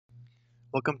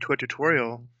Welcome to a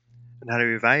tutorial on how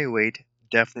to evaluate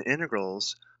definite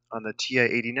integrals on the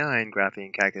TI-89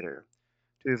 graphing calculator.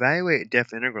 To evaluate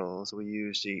definite integrals, we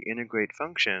use the integrate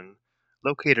function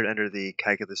located under the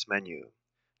calculus menu.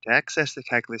 To access the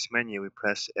calculus menu, we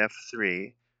press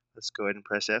F3. Let's go ahead and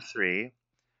press F3.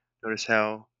 Notice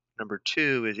how number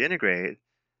 2 is integrate,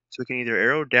 so we can either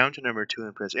arrow down to number 2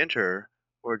 and press enter,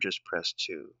 or just press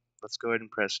 2. Let's go ahead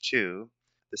and press 2.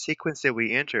 The sequence that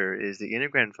we enter is the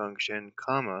integrand function,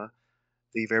 comma,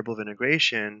 the variable of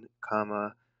integration,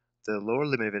 comma, the lower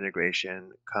limit of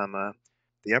integration, comma,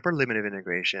 the upper limit of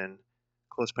integration,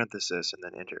 close parenthesis, and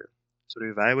then enter. So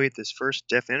to evaluate this first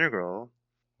definite integral,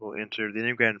 we'll enter the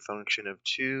integrand function of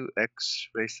 2x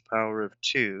raised to the power of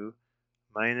 2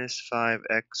 minus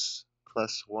 5x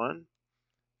plus 1,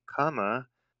 comma,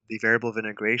 the variable of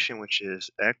integration, which is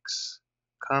x,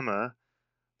 comma,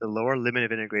 the lower limit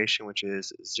of integration, which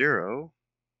is 0,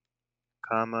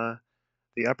 comma,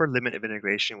 the upper limit of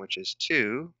integration, which is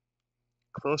 2,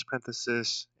 close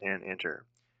parenthesis, and enter.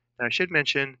 Now I should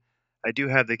mention, I do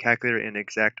have the calculator in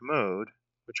exact mode,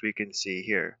 which we can see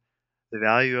here. The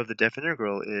value of the definite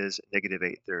integral is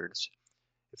 -8/3.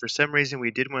 If for some reason we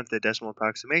did want the decimal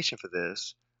approximation for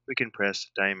this, we can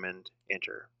press diamond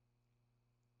enter.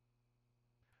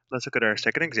 Let's look at our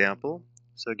second example.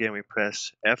 So again, we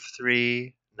press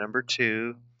F3, number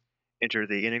 2, enter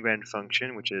the integrand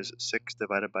function, which is 6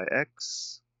 divided by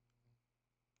x,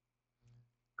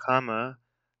 comma,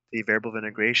 the variable of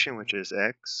integration, which is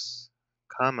x,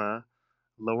 comma,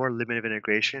 lower limit of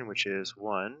integration, which is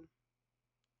 1,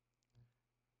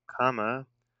 comma,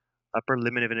 upper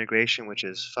limit of integration, which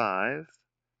is 5,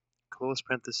 close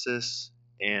parenthesis,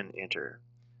 and enter.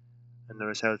 And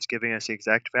notice how it's giving us the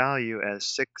exact value as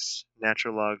 6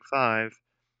 natural log 5.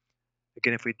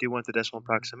 Again, if we do want the decimal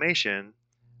approximation,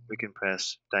 we can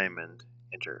press diamond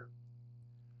enter.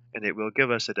 And it will give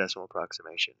us a decimal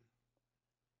approximation.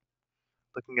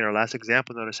 Looking at our last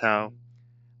example, notice how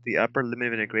the upper limit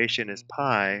of integration is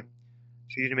pi.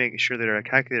 So we need to make sure that our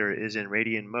calculator is in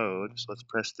radian mode. So let's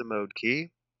press the mode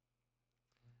key.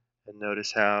 And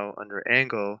notice how under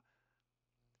angle,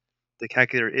 the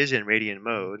calculator is in radian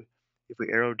mode. If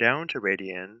we arrow down to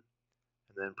radian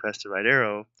and then press the right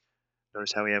arrow,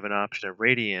 notice how we have an option of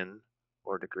radian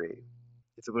or degree.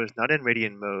 If it was not in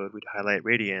radian mode, we'd highlight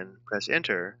radian, press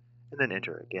enter, and then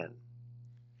enter again.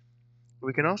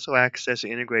 We can also access the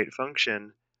integrate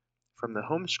function from the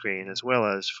home screen as well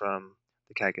as from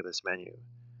the calculus menu.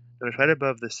 Notice right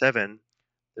above the 7,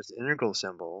 there's the integral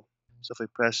symbol. So if we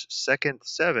press second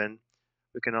 7,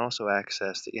 we can also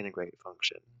access the integrate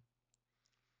function.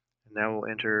 And now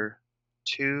we'll enter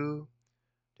 2.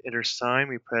 To enter sign,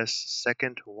 we press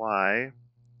second y,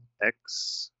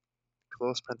 x,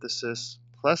 close parenthesis,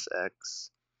 plus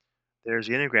x. There's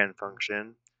the integrand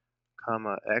function,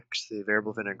 comma, x, the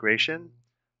variable of integration,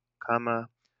 comma,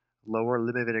 lower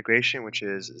limit of integration, which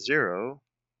is 0,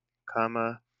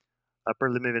 comma, upper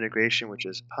limit of integration, which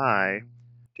is pi.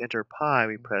 To enter pi,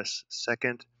 we press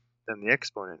second, then the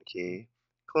exponent key,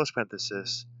 close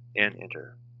parenthesis, and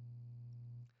enter.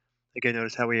 Again,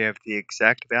 notice how we have the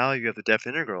exact value of the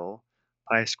definite integral,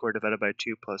 pi squared divided by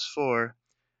 2 plus 4.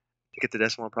 To get the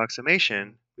decimal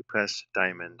approximation, we press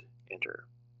diamond enter.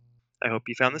 I hope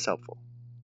you found this helpful.